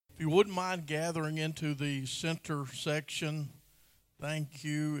you wouldn't mind gathering into the center section, thank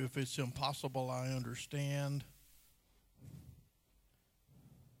you. If it's impossible, I understand.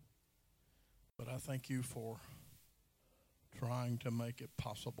 But I thank you for trying to make it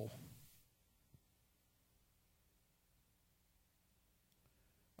possible.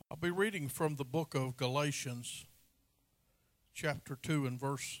 I'll be reading from the book of Galatians, chapter 2 and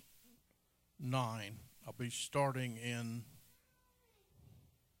verse 9. I'll be starting in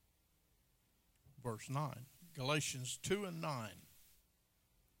verse 9. Galatians 2 and 9.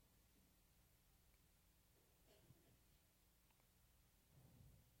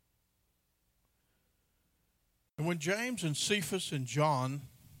 And when James and Cephas and John,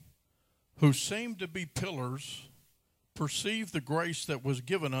 who seemed to be pillars, perceived the grace that was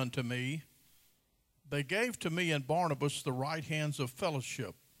given unto me, they gave to me and Barnabas the right hands of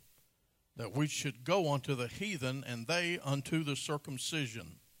fellowship, that we should go unto the heathen, and they unto the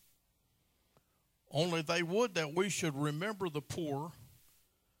circumcision. Only they would that we should remember the poor,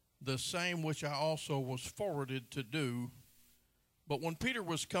 the same which I also was forwarded to do. But when Peter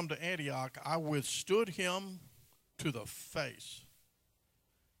was come to Antioch, I withstood him to the face,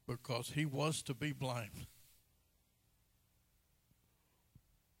 because he was to be blamed.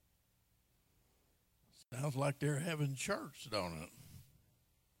 Sounds like they're having church, don't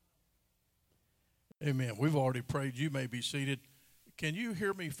it? Amen. We've already prayed. You may be seated. Can you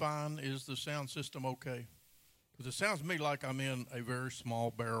hear me fine? Is the sound system okay? Because it sounds to me like I'm in a very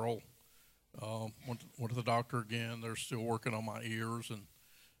small barrel. Went to the doctor again. They're still working on my ears, and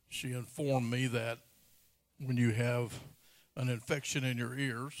she informed me that when you have an infection in your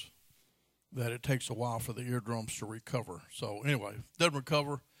ears, that it takes a while for the eardrums to recover. So anyway, doesn't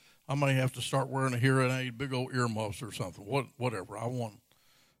recover, I may have to start wearing a hearing aid, big old earmuffs or something. Whatever. I want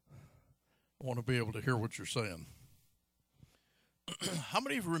to be able to hear what you're saying. How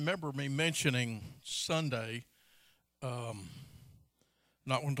many of you remember me mentioning Sunday? Not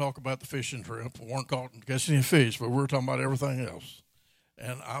going to talk about the fishing trip. We weren't caught catching any fish, but we were talking about everything else.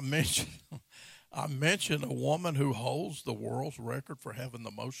 And I mentioned a woman who holds the world's record for having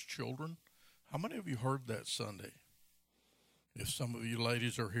the most children. How many of you heard that Sunday? If some of you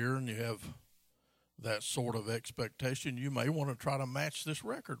ladies are here and you have that sort of expectation, you may want to try to match this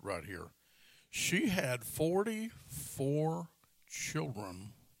record right here. She had 44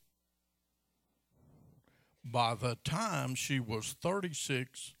 children by the time she was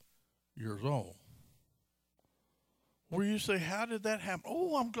 36 years old. Well, you say, how did that happen?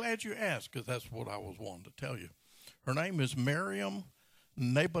 Oh, I'm glad you asked, because that's what I was wanting to tell you. Her name is Miriam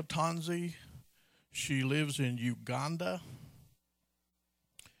Nabatanzi. She lives in Uganda.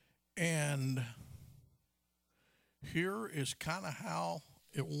 And here is kind of how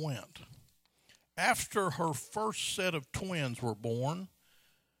it went. After her first set of twins were born,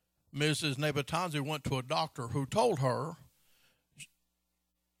 Mrs. Nabatanzi went to a doctor who told her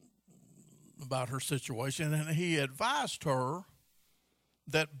about her situation, and he advised her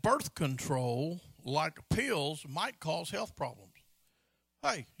that birth control, like pills, might cause health problems.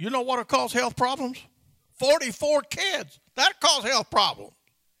 Hey, you know what will cause health problems? 44 kids. That cause health problems.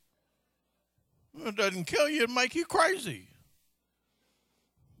 It doesn't kill you, it make you crazy.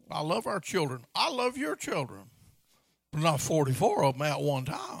 I love our children. I love your children. But not 44 of them at one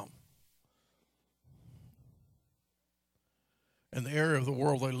time. In the area of the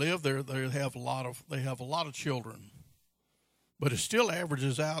world they live, they have a lot of children. But it still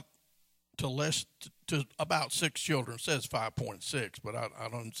averages out to to about 6 children. It says 5.6, but I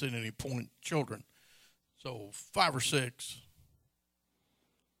don't see any point children. So 5 or 6.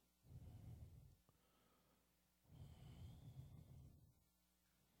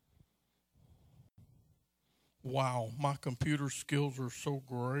 Wow, my computer skills are so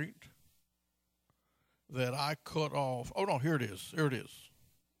great that I cut off. Oh, no, here it is. Here it is.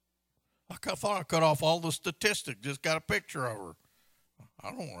 I thought I cut off all the statistics, just got a picture of her.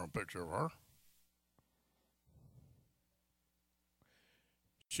 I don't want a picture of her.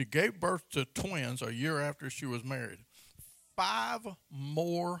 She gave birth to twins a year after she was married. 5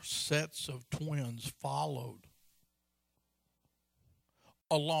 more sets of twins followed,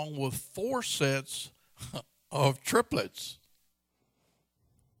 along with 4 sets of triplets,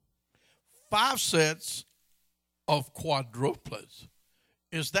 5 sets of quadruplets.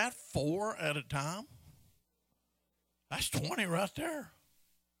 Is that 4 at a time? That's 20 right there.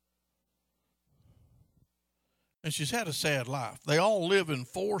 And she's had a sad life. They all live in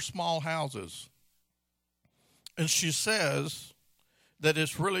 4 small houses. And she says that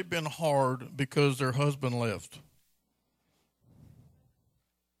it's really been hard because their husband left.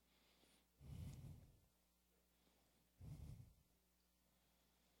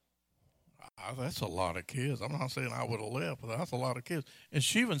 That's a lot of kids. I'm not saying I would have left, but that's a lot of kids. And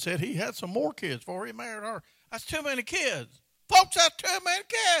she even said he had some more kids before he married her. That's too many kids. Folks, that's too many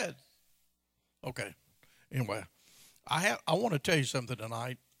kids. Okay. Anyway, I want to tell you something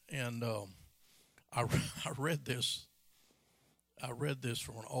tonight, and I read this. I read this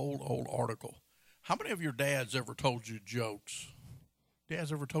from an old article. How many of your dads ever told you jokes?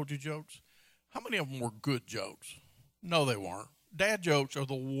 Dads ever told you jokes? How many of them were good jokes? No, they weren't. Dad jokes are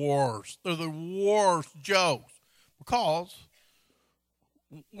the worst. They're the worst jokes because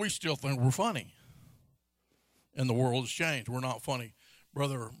we still think we're funny. And the world has changed. We're not funny.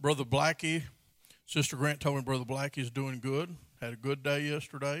 Brother Blackie, Sister Grant told me Brother Blackie is doing good. Had a good day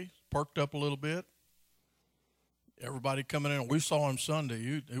yesterday. Perked up a little bit. Everybody coming in. We saw him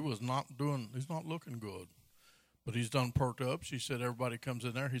Sunday. He's not looking good. But he's done perked up. She said everybody comes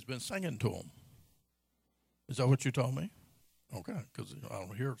in there. He's been singing to them. Is that what you told me? Okay, because I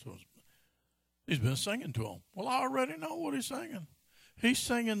don't hear it. So he's been singing to them. Well, I already know what he's singing. He's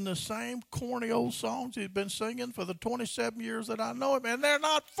singing the same corny old songs he's been singing for the 27 years that I know him, and they're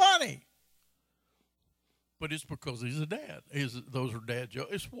not funny. But it's because he's a dad. Those are dad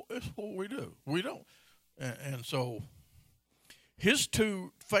jokes. It's what we do. We don't. And so his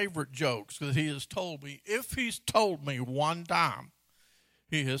two favorite jokes that he has told me, if he's told me one time,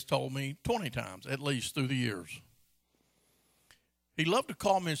 he has told me 20 times, at least through the years. He loved to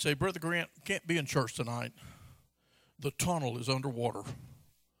call me and say, Brother Grant, can't be in church tonight. The tunnel is underwater.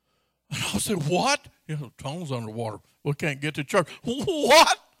 And I said, what? The tunnel's underwater. We can't get to church.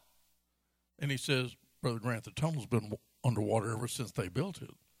 What? And he says, Brother Grant, the tunnel's been underwater ever since they built it.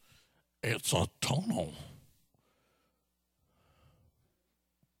 It's a tunnel.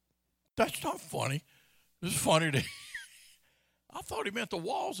 That's not funny. It's funny to I thought he meant the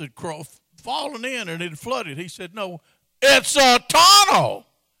walls had fallen in and it had flooded. He said, no, it's a tunnel.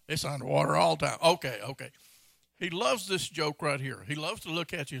 It's underwater all the time. Okay. He loves this joke right here. He loves to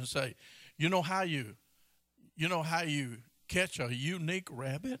look at you and say, you know how you catch a unique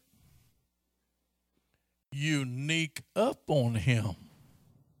rabbit? You sneak up on him.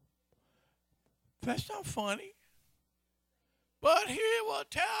 That's not funny. But he will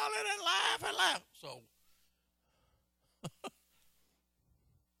tell it and laugh. So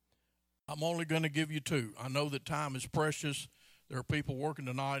I'm only going to give you two. I know that time is precious. There are people working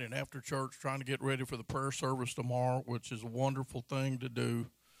tonight and after church trying to get ready for the prayer service tomorrow, which is a wonderful thing to do.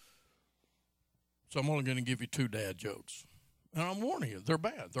 So I'm only going to give you two dad jokes. And I'm warning you, they're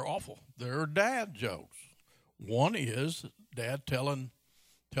bad. They're awful. They're dad jokes. One is dad telling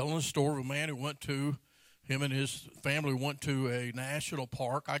a story of a man who him and his family went to a national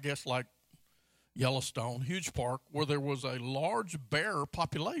park, I guess like Yellowstone, huge park, where there was a large bear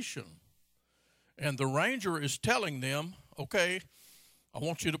population. And the ranger is telling them, okay, I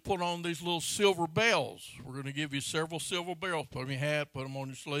want you to put on these little silver bells. We're going to give you several silver bells. Put them in your hat, put them on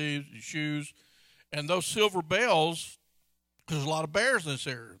your sleeves, your shoes. And those silver bells, there's a lot of bears in this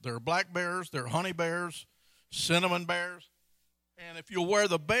area. There are black bears, there are honey bears, cinnamon bears. And if you'll wear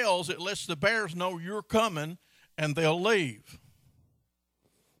the bells, it lets the bears know you're coming and they'll leave.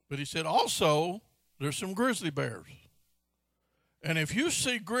 But he said also, there's some grizzly bears. And if you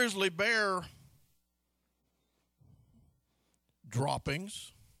see grizzly bear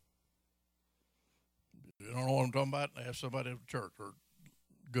droppings, you don't know what I'm talking about, ask somebody at church or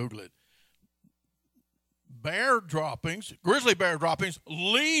Google it. Grizzly bear droppings,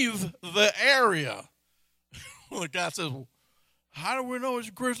 leave the area. Well, the guy says, well, how do we know it's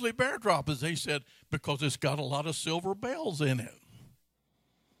grizzly bear droppings? He said, because it's got a lot of silver bells in it.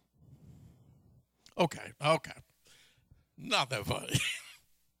 Okay. Not that funny.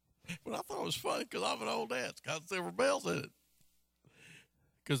 But I thought it was funny because I'm an old dad. It's got silver bells in it.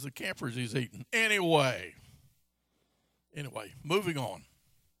 Because the campers he's eating. Anyway, moving on.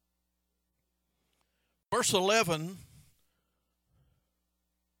 Verse 11,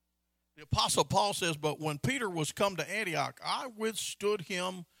 the Apostle Paul says, but when Peter was come to Antioch, I withstood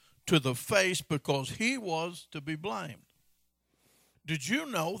him to the face because he was to be blamed. Did you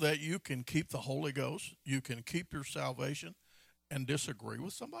know that you can keep the Holy Ghost, you can keep your salvation, and disagree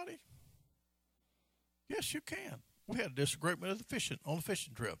with somebody? Yes, you can. We had a disagreement on the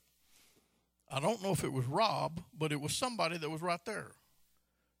fishing trip. I don't know if it was Rob, but it was somebody that was right there.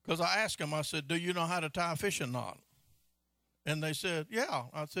 Because I asked him, I said, do you know how to tie a fishing knot? And they said, yeah.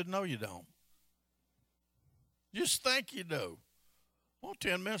 I said, no, you don't. Just think you do. Well,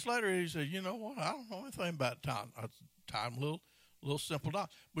 10 minutes later, he said, you know what? I don't know anything about tying. I tie a little simple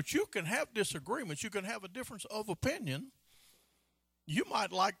knot. But you can have disagreements. You can have a difference of opinion. You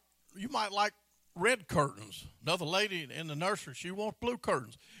might like red curtains. Another lady in the nursery, she wants blue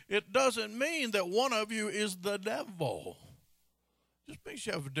curtains. It doesn't mean that one of you is the devil. It just means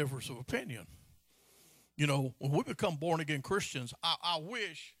you have a difference of opinion. You know, when we become born-again Christians, I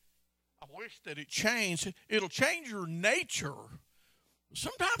wish that it changed. It'll change your nature.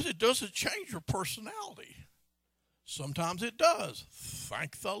 Sometimes it doesn't change your personality. Sometimes it does.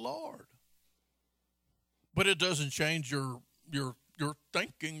 Thank the Lord. But it doesn't change your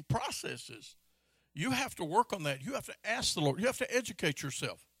thinking processes. You have to work on that. You have to ask the Lord. You have to educate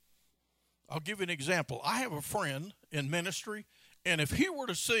yourself. I'll give you an example. I have a friend in ministry, and if he were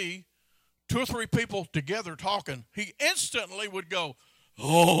to see 2 or 3 people together talking, he instantly would go,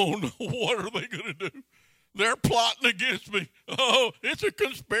 "Oh, no, what are they going to do? They're plotting against me. Oh, it's a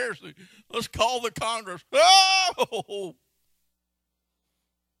conspiracy. Let's call the Congress." Oh!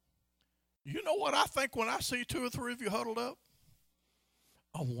 You know what I think when I see 2 or 3 of you huddled up?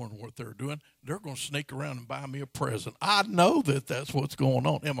 I wonder what they're doing. They're going to sneak around and buy me a present. I know that that's what's going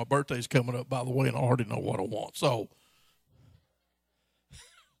on. And my birthday's coming up, by the way, and I already know what I want. So,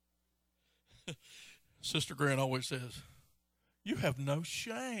 Sister Grant always says, "You have no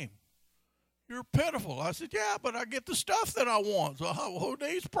shame. You're pitiful." I said, "Yeah, but I get the stuff that I want. So who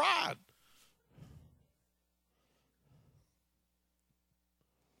needs pride?"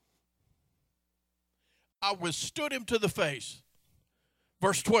 I withstood him to the face.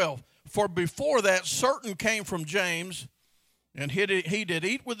 Verse 12, "For before that certain came from James, and he did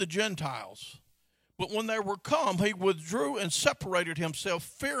eat with the Gentiles. But when they were come, he withdrew and separated himself,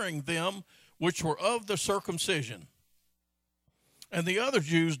 fearing them which were of the circumcision. And the other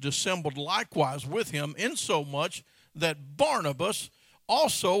Jews dissembled likewise with him, insomuch that Barnabas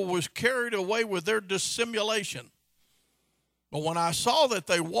also was carried away with their dissimulation. But when I saw that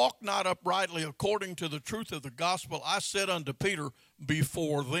they walked not uprightly according to the truth of the gospel, I said unto Peter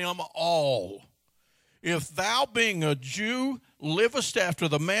before them all, If thou, being a Jew, livest after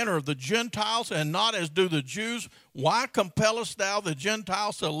the manner of the Gentiles, and not as do the Jews, why compellest thou the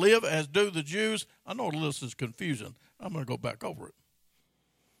Gentiles to live as do the Jews?" I know this is confusing. I'm going to go back over it.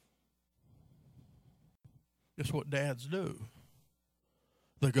 It's what dads do.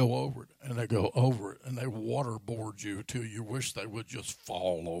 They go over it, and they go over it, and they waterboard you till you wish they would just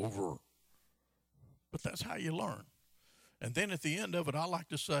fall over. But that's how you learn. And then at the end of it, I like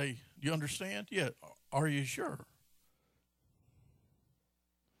to say, "Do you understand? Yeah. Are you sure?"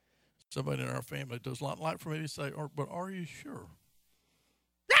 Somebody in our family does not like for me to say, "But are you sure?"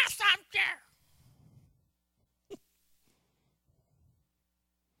 "Yes, I'm sure."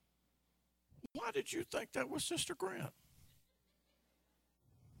 Why did you think that was Sister Grant?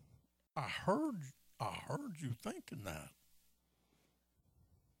 I heard you thinking that.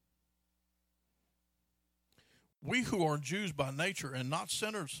 "We who are Jews by nature and not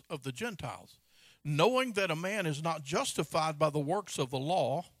sinners of the Gentiles, knowing that a man is not justified by the works of the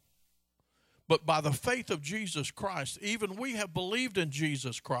law, but by the faith of Jesus Christ, even we have believed in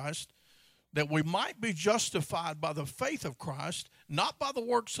Jesus Christ, that we might be justified by the faith of Christ, not by the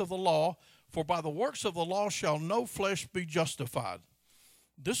works of the law, for by the works of the law shall no flesh be justified."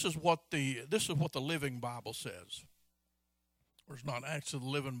 This is what the Living Bible says. Or it's not actually the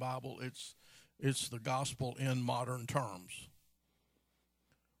Living Bible, it's the gospel in modern terms.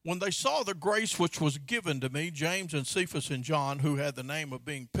 "When they saw the grace which was given to me, James and Cephas and John, who had the name of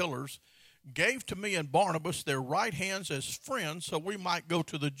being pillars, gave to me and Barnabas their right hands as friends, so we might go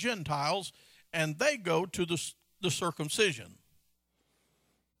to the Gentiles, and they go to the circumcision."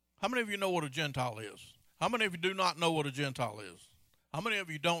 How many of you know what a Gentile is? How many of you do not know what a Gentile is? How many of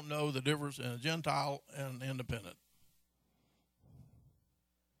you don't know the difference in a Gentile and independent?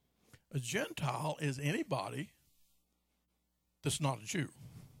 A Gentile is anybody that's not a Jew.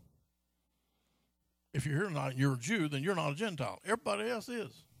 If you're not, you're a Jew, then you're not a Gentile. Everybody else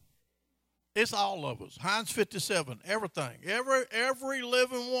is. It's all of us. Heinz 57, everything. Every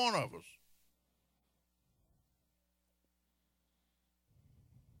living one of us.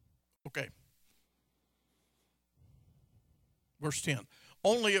 Okay. Verse 10.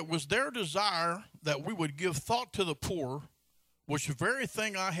 "Only it was their desire that we would give thought to the poor, which very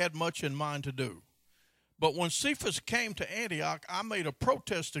thing I had much in mind to do. But when Cephas came to Antioch, I made a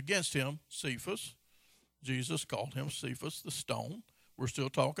protest against him." Cephas, Jesus called him Cephas, the stone. We're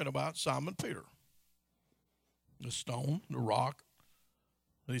still talking about Simon Peter. The stone, the rock,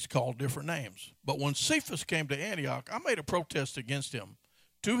 he's called different names. "But when Cephas came to Antioch, I made a protest against him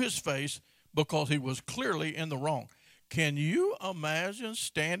to his face, because he was clearly in the wrong." Can you imagine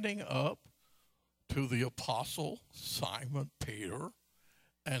standing up to the apostle Simon Peter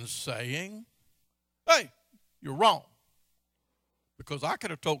and saying, "Hey, you're wrong"? Because I could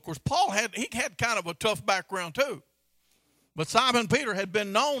have told, of course, Paul had kind of a tough background too. But Simon Peter had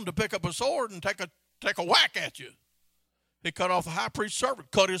been known to pick up a sword and take a whack at you. He cut off the high priest's servant,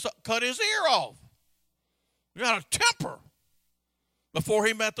 cut his ear off. He had a temper. Before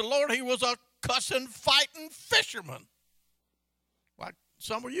he met the Lord, he was a cussing, fighting fisherman, like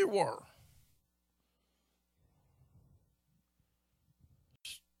some of you were.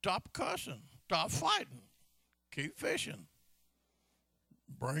 Stop cussing. Stop fighting. Keep fishing.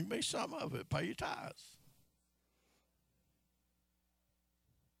 Bring me some of it. Pay your tithes.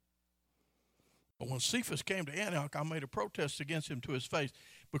 But when Cephas came to Antioch, I made a protest against him to his face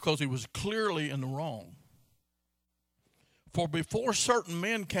because he was clearly in the wrong. For before certain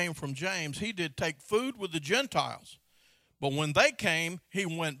men came from James, he did take food with the Gentiles. But when they came, he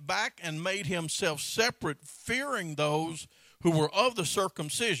went back and made himself separate, fearing those who were of the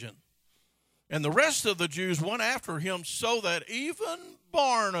circumcision. And the rest of the Jews went after him, so that even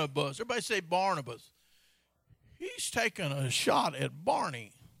Barnabas, everybody say Barnabas, he's taking a shot at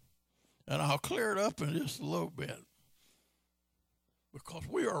Barney. And I'll clear it up in just a little bit. Because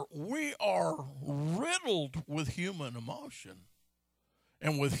we are riddled with human emotion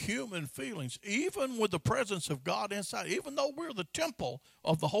and with human feelings, even with the presence of God inside, even though we're the temple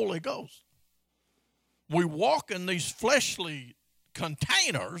of the Holy Ghost. We walk in these fleshly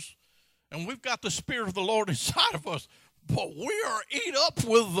containers, and we've got the Spirit of the Lord inside of us, but we are eat up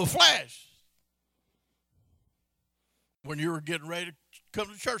with the flesh. When you were getting ready to come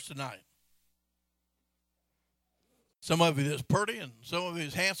to church tonight, some of you is pretty and some of you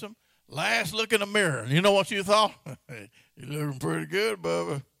is handsome. Last look in the mirror, and you know what you thought? You're looking pretty good,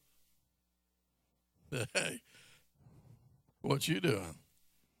 Bubba. Hey, what you doing?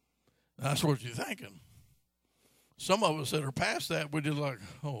 That's what you're thinking. Some of us that are past that, we're just like,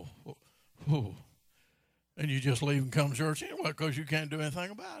 oh. And you just leave and come to church anyway because you can't do anything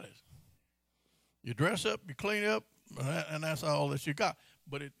about it. You dress up, you clean up, and that's all that you got.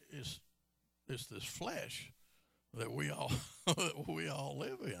 But it's this flesh that we all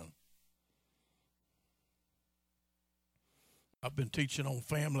live in. I've been teaching on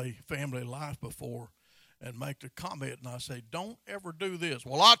family life before, and make the comment, and I say, don't ever do this.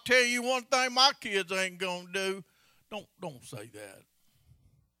 Well, I'll tell you one thing my kids ain't gonna do. Don't say that.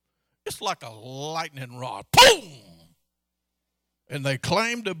 It's like a lightning rod. Boom! And they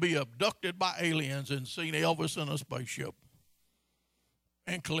claim to be abducted by aliens and seen Elvis in a spaceship.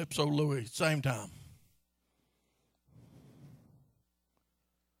 And Calypso Louis, same time.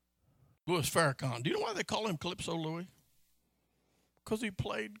 Louis Farrakhan. Do you know why they call him Calypso Louis? Because he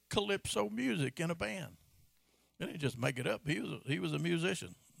played calypso music in a band. They didn't just make it up. He was a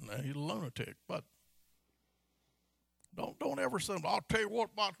musician. He's a lunatic. But don't ever say, I'll tell you what,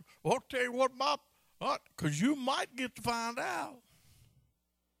 because you might get to find out.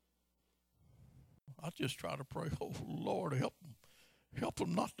 I just try to pray, oh, Lord, help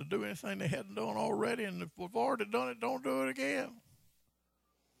them not to do anything they hadn't done already, and if we've already done it, don't do it again.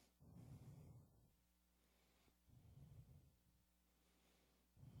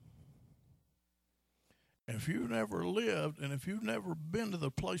 If you've never lived, and if you've never been to the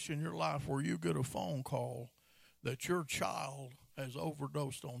place in your life where you get a phone call that your child has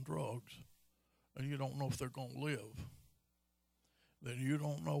overdosed on drugs, and you don't know if they're going to live, then you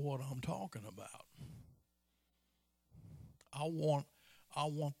don't know what I'm talking about. I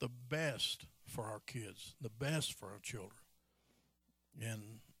want the best for our kids, the best for our children.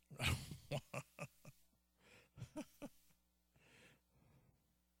 And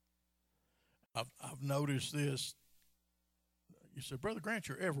I've noticed this. You say, Brother Grant,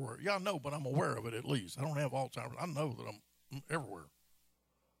 you're everywhere. Yeah, I know, but I'm aware of it at least. I don't have Alzheimer's. I know that I'm everywhere.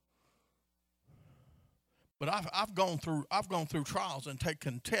 But I've gone through trials and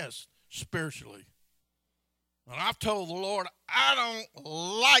taken tests spiritually. And I've told the Lord, I don't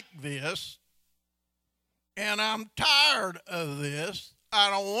like this, and I'm tired of this. I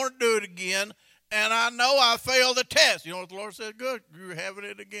don't want to do it again, and I know I failed the test. You know what the Lord said? Good, you're having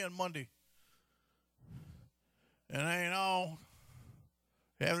it again Monday. And ain't all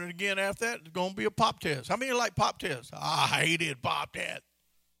having it again after that. It's going to be a pop test. How many like pop tests? I hated pop tests.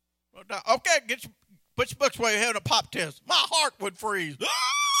 Okay, put your books away. You're having a pop test. My heart would freeze.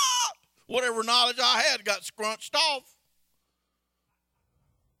 Whatever knowledge I had got scrunched off.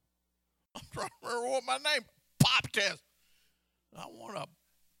 I'm trying to remember what my name. Pop test. I want to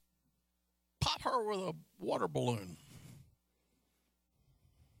pop her with a water balloon.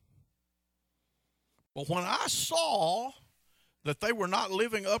 But when I saw that they were not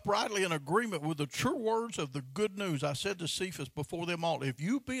living uprightly in agreement with the true words of the good news, I said to Cephas before them all, if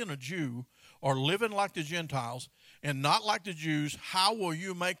you being a Jew are living like the Gentiles and not like the Jews, how will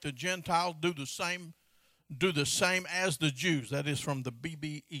you make the Gentiles do the same as the Jews? That is from the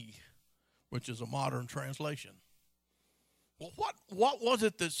BBE, which is a modern translation. Well, what was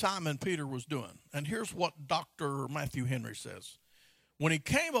it that Simon Peter was doing? And here's what Dr. Matthew Henry says. When he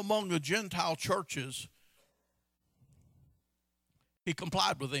came among the Gentile churches, he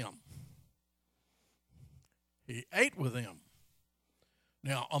complied with them. He ate with them.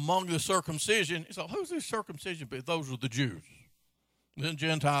 Now, among the circumcision, so who's the circumcision? Those are the Jews. Then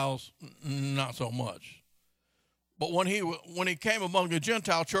Gentiles, not so much. But when he came among the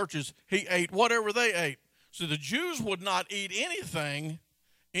Gentile churches, he ate whatever they ate. So the Jews would not eat anything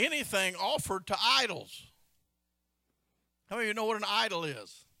offered to idols. How many of you know what an idol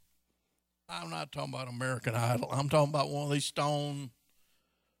is? I'm not talking about American Idol. I'm talking about one of these stone,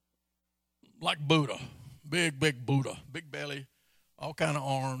 like Buddha, big Buddha, big belly, all kind of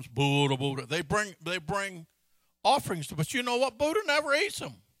arms, Buddha. They bring offerings to, but you know what? Buddha never eats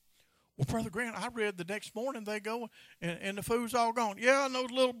them. Well, Brother Grant, I read the next morning they go and the food's all gone. Yeah, and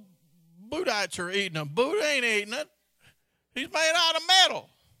those little Buddhites are eating them. Buddha ain't eating it. He's made out of metal.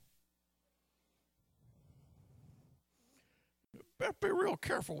 Better be real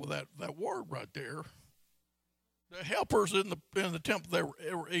careful with that word right there. The helpers in the temple, they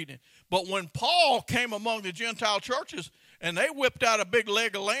were eating. But when Paul came among the Gentile churches and they whipped out a big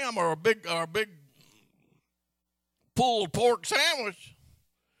leg of lamb or a big pulled pork sandwich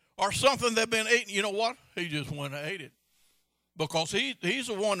or something that had been eaten, you know what? He just went and ate it. Because he's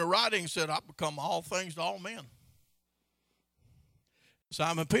the one that writing said, I've become all things to all men.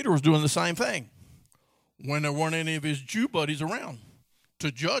 Simon Peter was doing the same thing when there weren't any of his Jew buddies around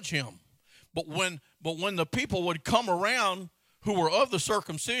to judge him. But when the people would come around who were of the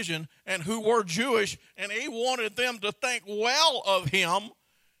circumcision and who were Jewish, and he wanted them to think well of him,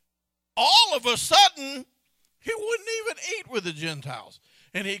 all of a sudden, he wouldn't even eat with the Gentiles.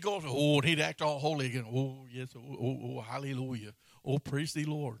 And he goes, oh, and he'd act all holy again. Oh, yes, oh, hallelujah. Oh, praise the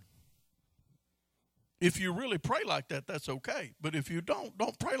Lord. If you really pray like that, that's okay. But if you don't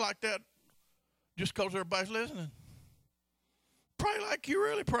pray like that just because everybody's listening. Pray like you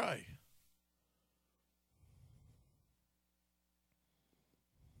really pray.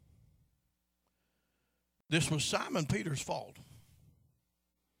 This was Simon Peter's fault.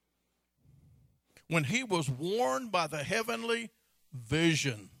 When he was warned by the heavenly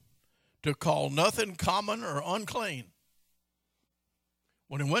vision to call nothing common or unclean.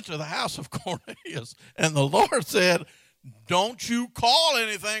 When he went to the house of Cornelius and the Lord said, don't you call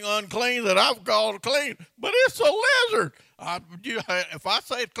anything unclean that I've called clean, but it's a lizard. If I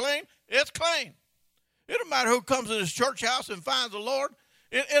say it's clean, it's clean. It doesn't matter who comes to this church house and finds the Lord.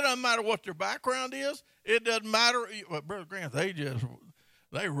 It doesn't matter what their background is. It doesn't matter. Well, Brother Grant, they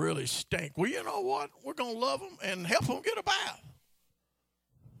really stink. Well, you know what? We're going to love them and help them get a bath.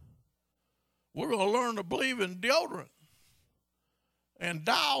 We're going to learn to believe in deodorant and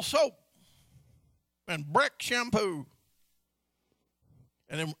Dial soap and Breck shampoo.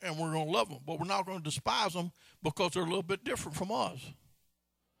 And we're going to love them, but we're not going to despise them because they're a little bit different from us.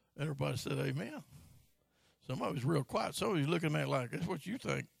 Everybody said amen. Somebody's real quiet. Somebody's looking at it like, that's what you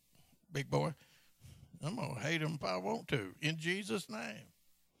think, big boy. I'm going to hate them if I want to. In Jesus' name.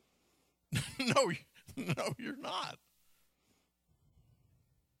 No, you're not.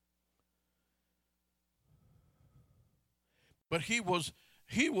 But he was,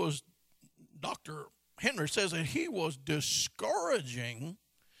 Dr. Henry says that he was discouraging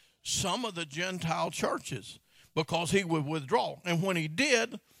some of the Gentile churches because he would withdraw. And when he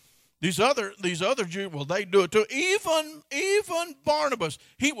did, these other Jews, well, they do it too. Even Barnabas,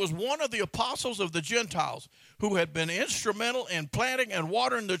 he was one of the apostles of the Gentiles who had been instrumental in planting and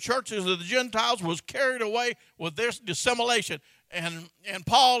watering the churches of the Gentiles, was carried away with this dissimulation. And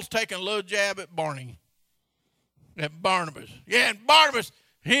Paul's taking a little jab at Barnabas. Yeah, and Barnabas,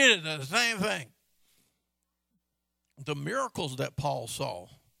 he did the same thing. The miracles that Paul saw,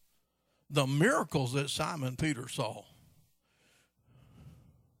 the miracles that Simon Peter saw,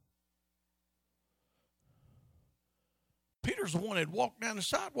 Peter's the one that walked down the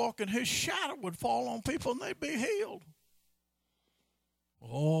sidewalk and his shadow would fall on people and they'd be healed.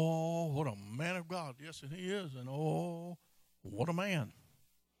 Oh, what a man of God. Yes, and he is. And oh, what a man.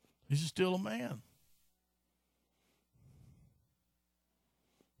 He's still a man.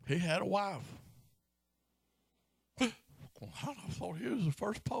 He had a wife. Well, I thought he was the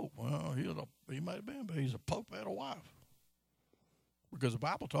first pope. Well, he might have been, but he's a pope that had a wife. Because the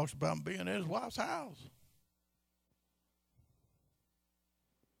Bible talks about him being in his wife's house.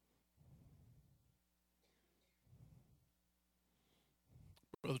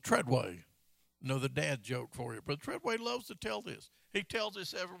 Brother Treadway, Another dad joke for you. Brother Treadway loves to tell this. He tells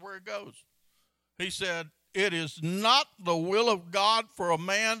this everywhere he goes. He said, it is not the will of God for a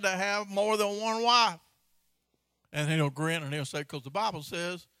man to have more than one wife. And he'll grin and he'll say, because the Bible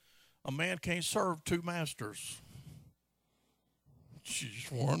says a man can't serve two masters. She's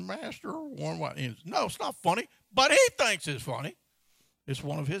one master, one wife. No, it's not funny, but he thinks it's funny. It's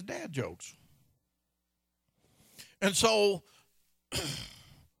one of his dad jokes. And so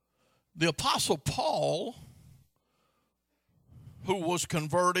the Apostle Paul, who was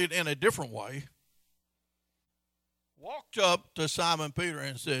converted in a different way, walked up to Simon Peter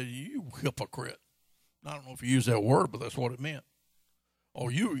and said, you hypocrite. I don't know if he used that word, but that's what it meant. Oh,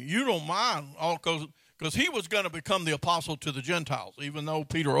 you don't mind, because he was going to become the apostle to the Gentiles, even though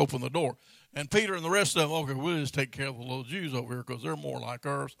Peter opened the door. And Peter and the rest of them, okay, we'll just take care of the little Jews over here because they're more like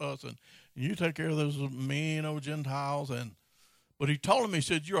us, and you take care of those mean old Gentiles. But he told him, he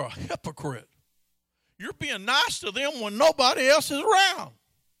said, you're a hypocrite. You're being nice to them when nobody else is around.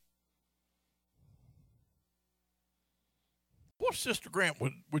 What if Sister Grant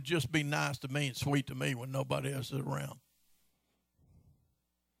would just be nice to me and sweet to me when nobody else is around?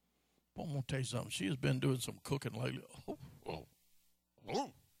 Well, I'm going to tell you something. She has been doing some cooking lately. Well,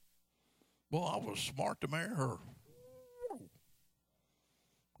 I was smart to marry her.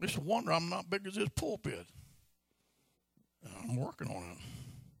 It's a wonder I'm not big as this pulpit. I'm working on it.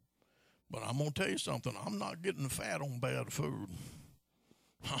 But I'm going to tell you something. I'm not getting fat on bad food.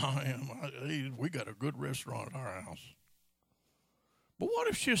 I am. We got a good restaurant at our house. But what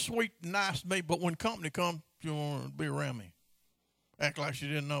if she's sweet and nice to me, but when company comes, she don't want to be around me? Act like she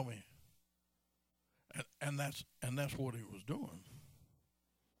didn't know me. And that's what he was doing.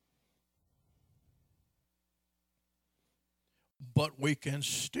 But we can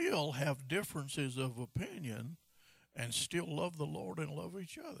still have differences of opinion and still love the Lord and love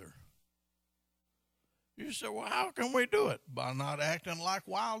each other. You say, well, how can we do it? By not acting like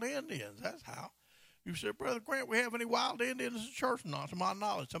wild Indians. That's how. You said, Brother Grant, we have any wild Indians in church? Not to my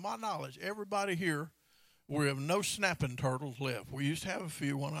knowledge. To my knowledge, everybody here, we have no snapping turtles left. We used to have a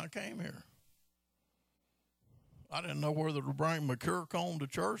few when I came here. I didn't know whether to bring my cure comb to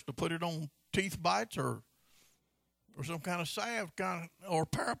church to put it on teeth bites or some kind of salve or a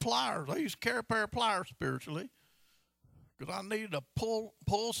pair of pliers. I used to carry a pair of pliers spiritually because I needed to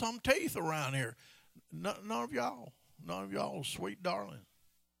pull some teeth around here. None of y'all sweet darling.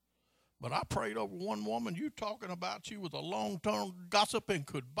 But I prayed over one woman, you talking about you with a long-term gossip and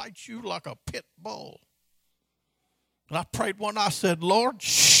could bite you like a pit bull. And I prayed one, I said, Lord,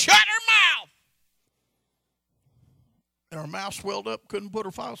 shut her mouth. And her mouth swelled up, couldn't put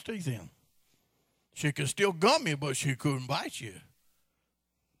her false teeth in. She could still gum you, but she couldn't bite you.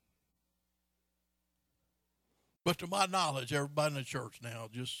 But to my knowledge, everybody in the church now,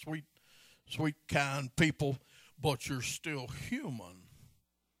 just sweet, kind people, but you're still human.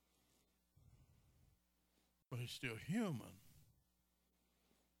 But he's still human.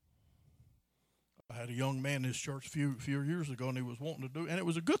 I had a young man in this church a few years ago, and he was wanting to do, and it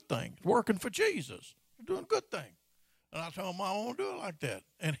was a good thing, working for Jesus, doing a good thing. And I told him I won't do it like that.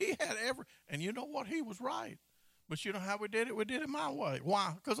 And he had and you know what? He was right. But you know how we did it? We did it my way.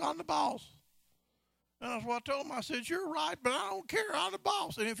 Why? Because I'm the boss. And that's what I told him. I said, you're right, but I don't care. I'm the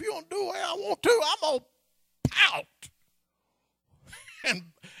boss. And if you don't do the way I want to, I'm going to pout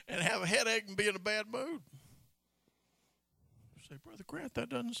and have a headache and be in a bad mood. You say, Brother Grant, that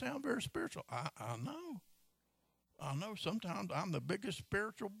doesn't sound very spiritual. I know. I know. Sometimes I'm the biggest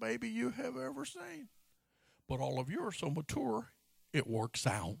spiritual baby you have ever seen. But all of you are so mature, it works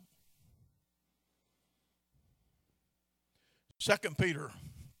out. 2 Peter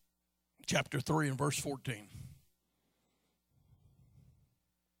chapter 3 and verse 14.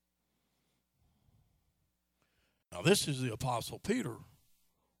 Now this is the Apostle Peter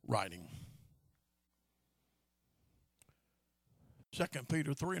writing. 2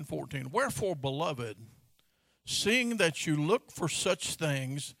 Peter 3 and 14. Wherefore, beloved, seeing that you look for such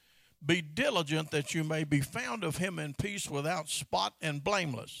things, be diligent that you may be found of him in peace without spot and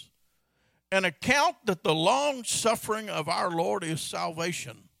blameless. And account that the long suffering of our Lord is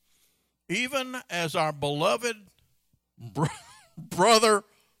salvation, even as our beloved brother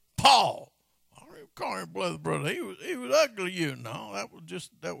Paul. I don't even call him brother. He was ugly, you know. That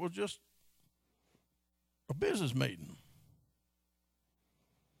was just a business meeting.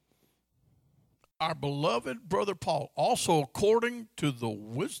 Our beloved brother Paul, also according to the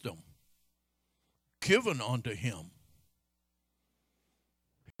wisdom given unto him.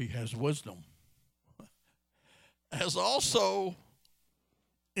 He has wisdom. As also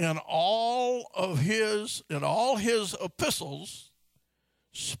in all his epistles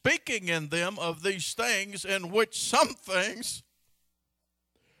speaking in them of these things, in which some things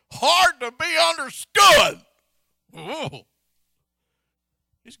hard to be understood. Ooh.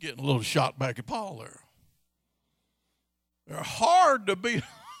 He's getting a little shot back at Paul there. They're hard to be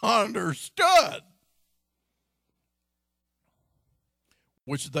understood,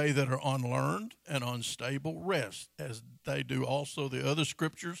 which they that are unlearned and unstable rest, as they do also the other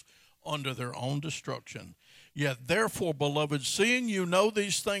scriptures, under their own destruction. Yet therefore, beloved, seeing you know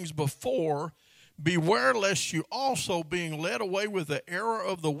these things before, beware lest you also, being led away with the error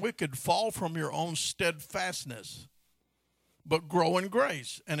of the wicked, fall from your own steadfastness, but grow in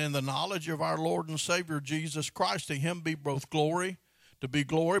grace and in the knowledge of our Lord and Savior Jesus Christ. To him be both glory, to be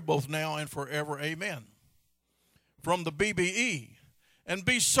glory both now and forever. Amen. From the BBE, and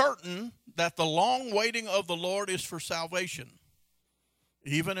be certain that the long waiting of the Lord is for salvation,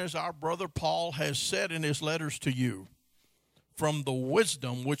 even as our brother Paul has said in his letters to you, from the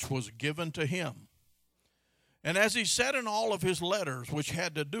wisdom which was given to him. And as he said in all of his letters, which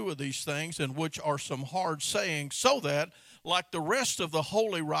had to do with these things, and which are some hard sayings, so that, like the rest of the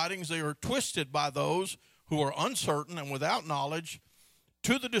holy writings, they are twisted by those who are uncertain and without knowledge,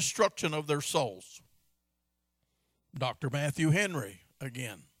 to the destruction of their souls. Dr. Matthew Henry,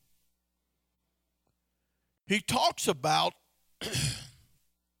 again. He talks about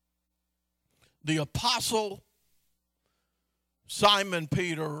the apostle Simon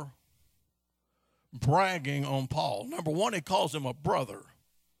Peter bragging on Paul. Number one, he calls him a brother,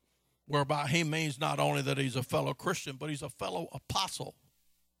 whereby he means not only that he's a fellow Christian, but he's a fellow apostle,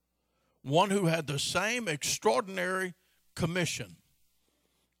 one who had the same extraordinary commission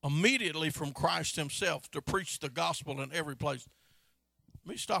immediately from Christ himself to preach the gospel in every place.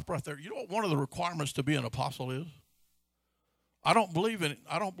 Let me stop right there. You know what one of the requirements to be an apostle is? I don't believe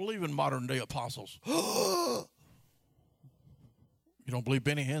in modern day apostles. You don't believe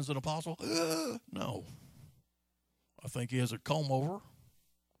Benny Hinn's an apostle? No. I think he has a comb over.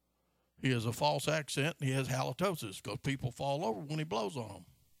 He has a false accent. And he has halitosis because people fall over when he blows on them.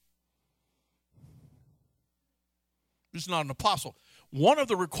 He's not an apostle. One of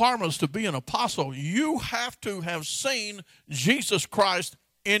the requirements to be an apostle, you have to have seen Jesus Christ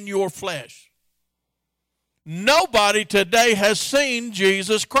in your flesh. Nobody today has seen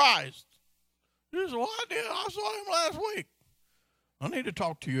Jesus Christ. You say, well, I did. I saw him last week. I need to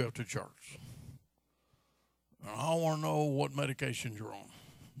talk to you after church. I want to know what medications you're on.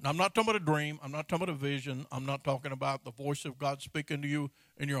 Now, I'm not talking about a dream. I'm not talking about a vision. I'm not talking about the voice of God speaking to you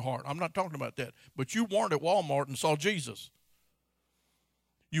in your heart. I'm not talking about that. But you weren't at Walmart and saw Jesus.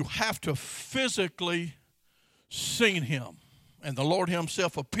 You have to physically seen him. And the Lord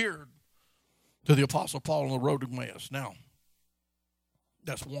himself appeared to the Apostle Paul on the road to Emmaus. Now,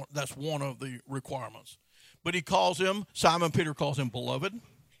 that's one of the requirements. But he calls him, Simon Peter calls him beloved,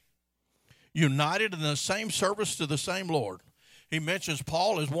 united in the same service to the same Lord. He mentions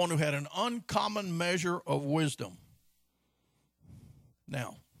Paul as one who had an uncommon measure of wisdom.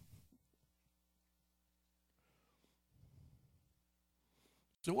 Now,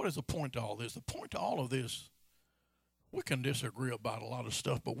 so what is the point to all this? The point to all of this, we can disagree about a lot of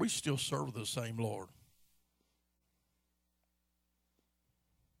stuff, but we still serve the same Lord.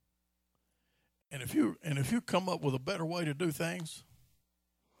 And if you come up with a better way to do things,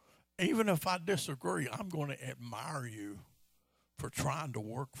 even if I disagree, I'm going to admire you for trying to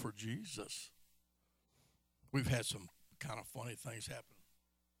work for Jesus. We've had some kind of funny things happen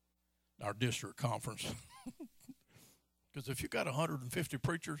in our district conference. Because if you got 150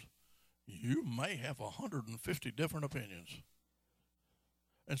 preachers, you may have 150 different opinions.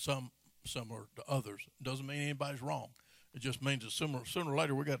 And some are to others. Doesn't mean anybody's wrong. It just means that sooner or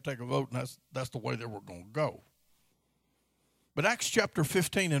later we got to take a vote, and that's the way that we're going to go. But Acts chapter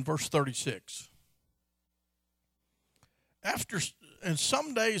 15 and verse 36. And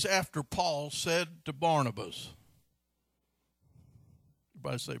some days after Paul said to Barnabas,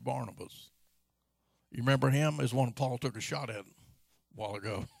 everybody say Barnabas. You remember him? Is one Paul took a shot at a while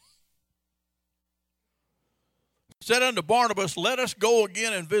ago. Said unto Barnabas, let us go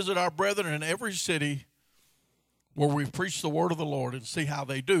again and visit our brethren in every city where we've preached the word of the Lord and see how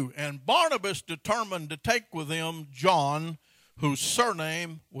they do. And Barnabas determined to take with him John, whose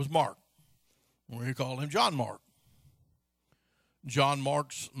surname was Mark. We call him John Mark. John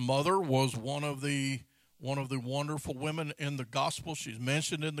Mark's mother was one of the wonderful women in the gospel. She's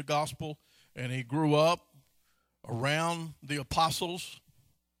mentioned in the gospel. And he grew up around the apostles.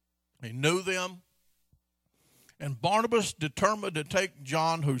 He knew them. And Barnabas determined to take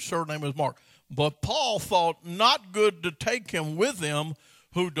John, whose surname was Mark. But Paul thought not good to take him with them,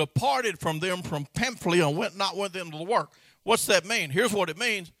 who departed from them from Pamphylia and went not with them to the work. What's that mean? Here's what it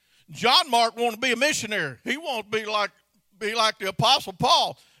means. John Mark wanted to be a missionary. He wants to be like the Apostle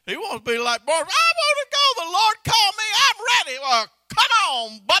Paul. He wants to be like Barnabas. I want to go. The Lord called me. I'm ready. Well, come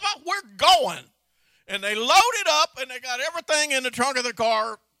on, Bubba. We're going. And they loaded up, and they got everything in the trunk of the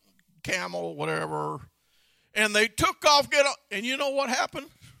car, camel, whatever. And they took off, and you know what happened?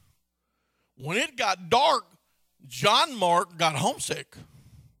 When it got dark, John Mark got homesick.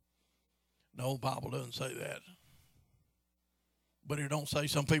 No, the Bible doesn't say that. But it don't say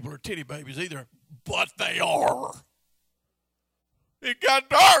some people are titty babies either. But they are. It got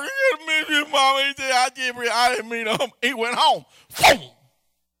dark. He miss you, Mama. He said, I didn't mean to home. He went home. Boom.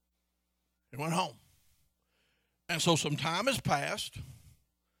 He went home. And so some time has passed.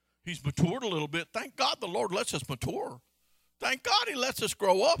 He's matured a little bit. Thank God the Lord lets us mature. Thank God he lets us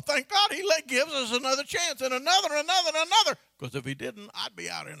grow up. Thank God he gives us another chance and another. Because if he didn't, I'd be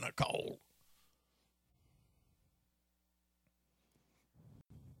out in the cold.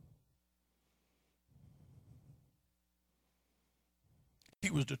 He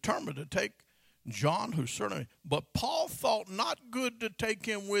was determined to take John, who certainly, but Paul thought not good to take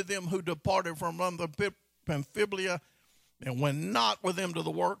him with him who departed from Pamphylia and went not with him to the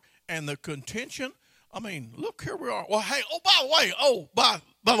work. And the contention, I mean, look, here we are. Well, hey,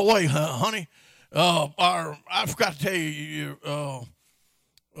 by the way, honey, I forgot to tell you,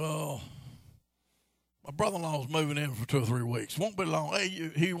 my brother-in-law was moving in for 2 or 3 weeks. Won't be long.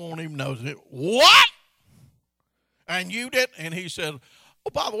 Hey, he won't even notice it. What? And you did? And he said, oh,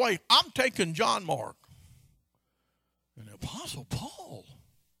 by the way, I'm taking John Mark. And the Apostle Paul,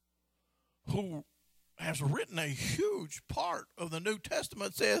 who has written a huge part of the New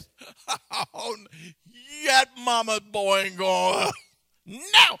Testament, says, oh, that mama's boy ain't going,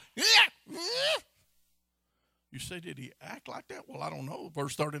 no. You say, did he act like that? Well, I don't know.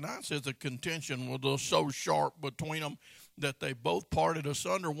 Verse 39 says the contention was so sharp between them that they both parted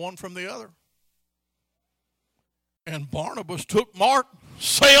asunder one from the other. And Barnabas took Mark,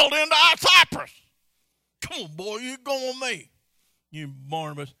 sailed into Cyprus. Come on, boy, you go with me. You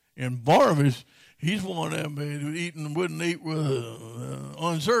Barnabas. And Barnabas, he's one of them who wouldn't eat with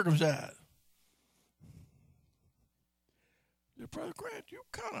uncircumcised. Brother Grant, you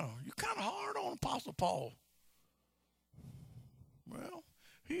kind of hard on Apostle Paul. Well,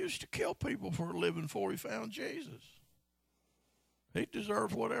 he used to kill people for a living before he found Jesus. He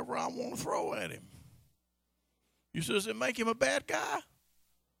deserves whatever I want to throw at him. You say, does it make him a bad guy?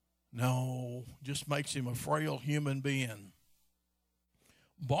 No, just makes him a frail human being.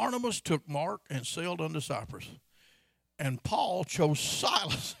 Barnabas took Mark and sailed unto Cyprus. And Paul chose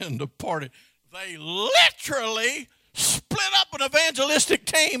Silas and departed. They literally split up an evangelistic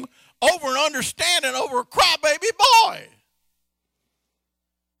team over an understanding over a crybaby boy.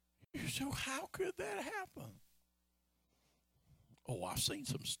 So how could that happen? Oh, I've seen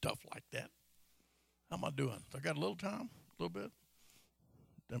some stuff like that. How am I doing? I got a little time? A little bit?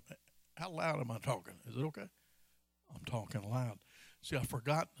 How loud am I talking? Is it okay? I'm talking loud. See, I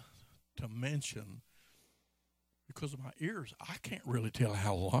forgot to mention, because of my ears, I can't really tell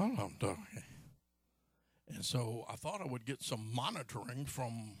how loud I'm talking. And so I thought I would get some monitoring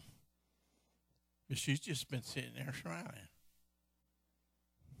from, she's just been sitting there smiling.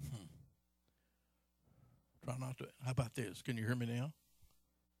 Try not to. How about this? Can you hear me now?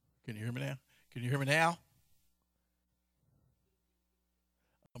 Can you hear me now? Can you hear me now?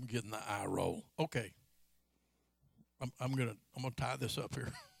 I'm getting the eye roll. Okay. I'm gonna tie this up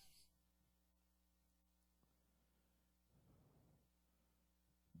here.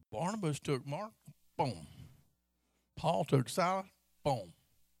 Barnabas took Mark, boom. Paul took Silas, boom.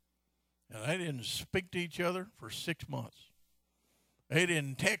 And they didn't speak to each other for 6 months. They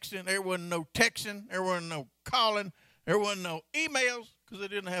didn't text. There wasn't no texting. There wasn't no calling. There wasn't no emails, because they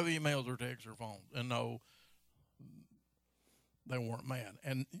didn't have emails or texts or phones. And no, they weren't mad.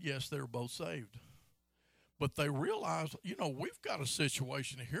 And yes, they were both saved. But they realized, we've got a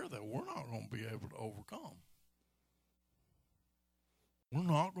situation here that we're not going to be able to overcome. We're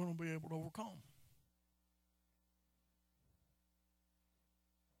not going to be able to overcome.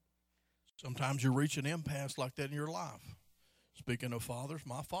 Sometimes you reach an impasse like that in your life. Speaking of fathers,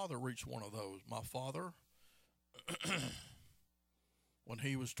 my father reached one of those. My father, when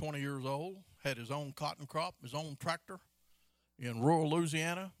he was 20 years old, had his own cotton crop, his own tractor in rural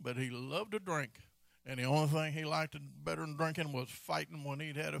Louisiana, but he loved to drink. And the only thing he liked better than drinking was fighting when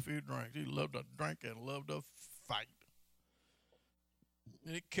he'd had a few drinks. He loved to drink and loved to fight.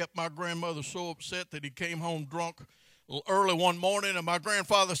 And it kept my grandmother so upset that he came home drunk early one morning, and my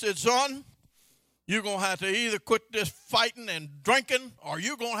grandfather said, son, you're going to have to either quit this fighting and drinking, or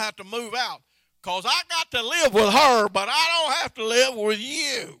you're going to have to move out, Because I got to live with her, but I don't have to live with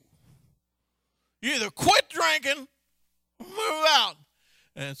you. You either quit drinking or move out.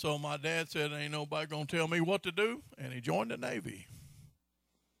 And so my dad said, ain't nobody going to tell me what to do, and he joined the Navy.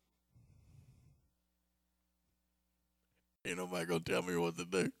 Ain't nobody going to tell me what to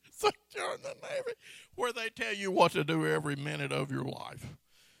do. So I joined the Navy, where they tell you what to do every minute of your life.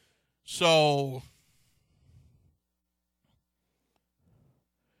 So,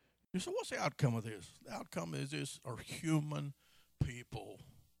 you said, what's the outcome of this? The outcome is this: are human people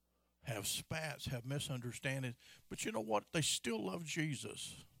have spats, have misunderstandings, but you know what? They still love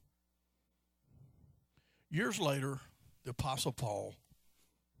Jesus. Years later, the Apostle Paul,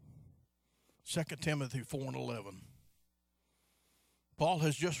 2 Timothy 4:11. Paul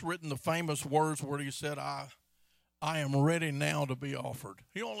has just written the famous words where he said, I am ready now to be offered.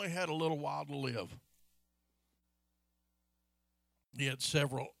 He only had a little while to live. He had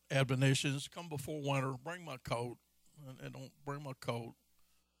several admonitions. Come before winter, bring my coat. And don't bring my coat.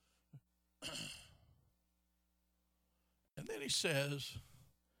 And then he says,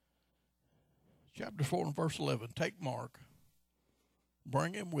 chapter 4 and verse 11, take Mark,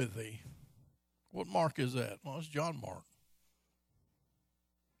 bring him with thee. What Mark is that? Well, it's John Mark,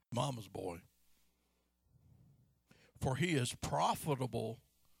 mama's boy. For he is profitable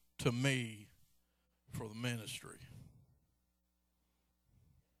to me for the ministry.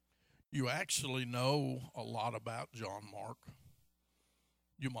 You actually know a lot about John Mark.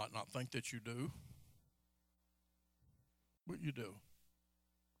 You might not think that you do, but you do.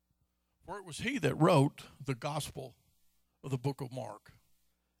 For it was he that wrote the gospel of the book of Mark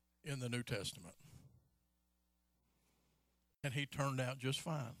in the New Testament. And he turned out just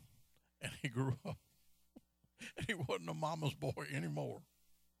fine. And he grew up. And he wasn't a mama's boy anymore.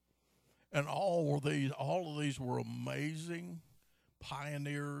 And all of these were amazing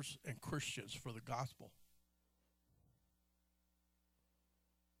pioneers and Christians for the gospel.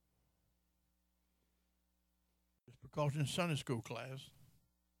 Just because in Sunday school class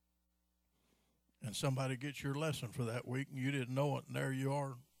and somebody gets your lesson for that week and you didn't know it, and there you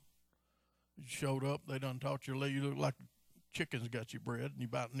are. You showed up, they done taught you, you look like chickens got you bred, and you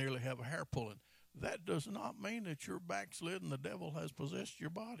about nearly have a hair pulling. That does not mean that you're backslid and the devil has possessed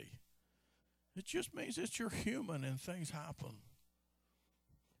your body. It just means that you're human and things happen.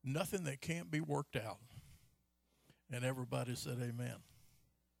 Nothing that can't be worked out. And everybody said amen.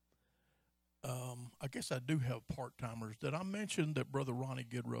 I guess I do have part-timers. Did I mention that Brother Ronnie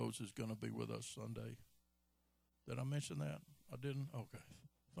Gidrose is going to be with us Sunday? Did I mention that? I didn't? Okay.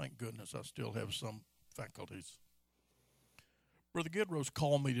 Thank goodness I still have some faculties. Brother Gidrose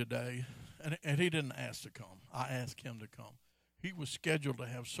called me today, and he didn't ask to come. I asked him to come. He was scheduled to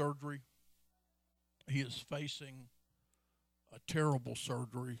have surgery. He is facing a terrible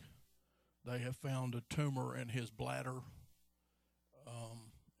surgery. They have found a tumor in his bladder.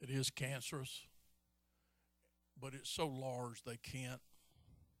 It is cancerous, but it's so large they can't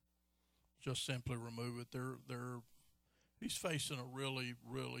just simply remove it. He's facing a really,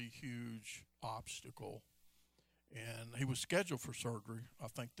 really huge obstacle. And he was scheduled for surgery, I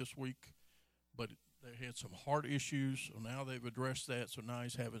think, this week, but they had some heart issues, so now they've addressed that, so now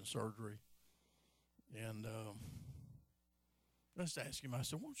he's having surgery. And I just asked him, I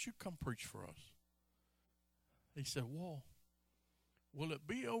said, won't you come preach for us? He said, well, will it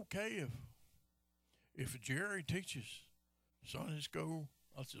be okay if Jerry teaches Sunday school?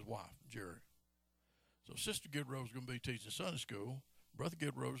 That's his wife, Jerry. So Sister Gidrose is going to be teaching Sunday school. Brother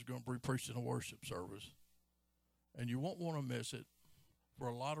Gidrose is going to be preaching a worship service. And you won't want to miss it for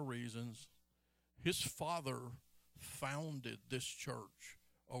a lot of reasons. His father founded this church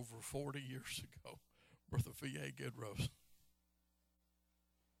over 40 years ago, Brother V.A. Gidrose.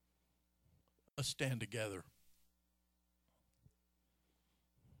 Let's stand together.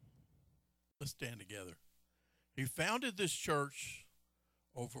 Let's stand together. He founded this church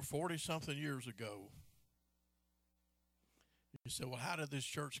over 40-something years ago. You said, well, how did this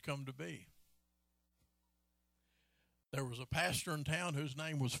church come to be? There was a pastor in town whose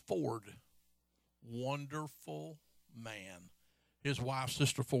name was Ford. Wonderful man. His wife,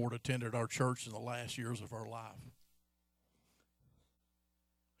 Sister Ford, attended our church in the last years of her life.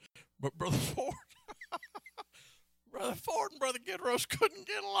 But Brother Ford, Brother Ford and Brother Gidrose couldn't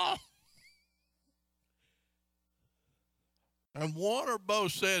get along. And one or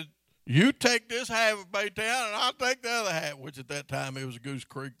both said, you take this half of Baytown and I'll take the other half, which at that time it was Goose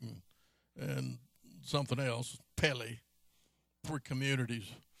Creek and something else, Pelly, 3 communities.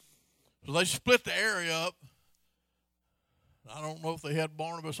 So they split the area up. I don't know if they had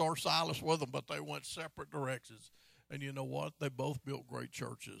Barnabas or Silas with them, but they went separate directions. And you know what? They both built great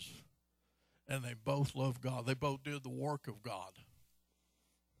churches. and they both loved God. They both did the work of God.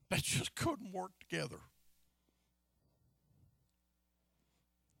 They just couldn't work together.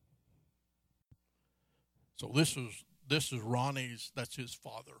 So this is Ronnie's, that's his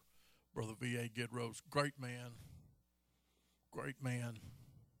father, Brother V.A. Gidrose. Great man. Great man.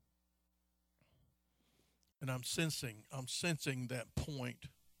 And I'm sensing that point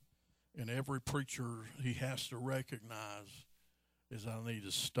in every preacher he has to recognize is I need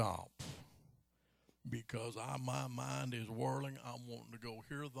to stop. Because my mind is whirling. I'm wanting to go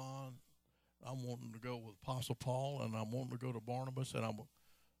here, Thon. I'm wanting to go with Apostle Paul, and I'm wanting to go to Barnabas,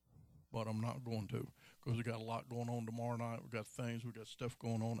 but I'm not going to, because we got a lot going on tomorrow night. We got stuff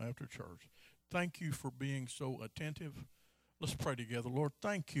going on after church. Thank you for being so attentive. Let's pray together. Lord,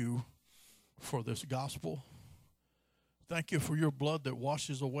 thank you for this gospel. Thank you for your blood that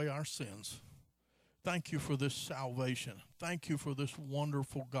washes away our sins. Thank you for this salvation. Thank you for this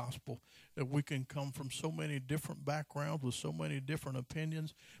wonderful gospel that we can come from so many different backgrounds with so many different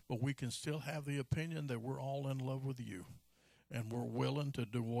opinions, but we can still have the opinion that we're all in love with you and we're willing to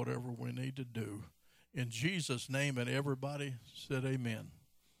do whatever we need to do. In Jesus' name, and everybody said amen.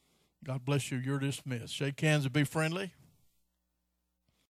 God bless you. You're dismissed. Shake hands and be friendly.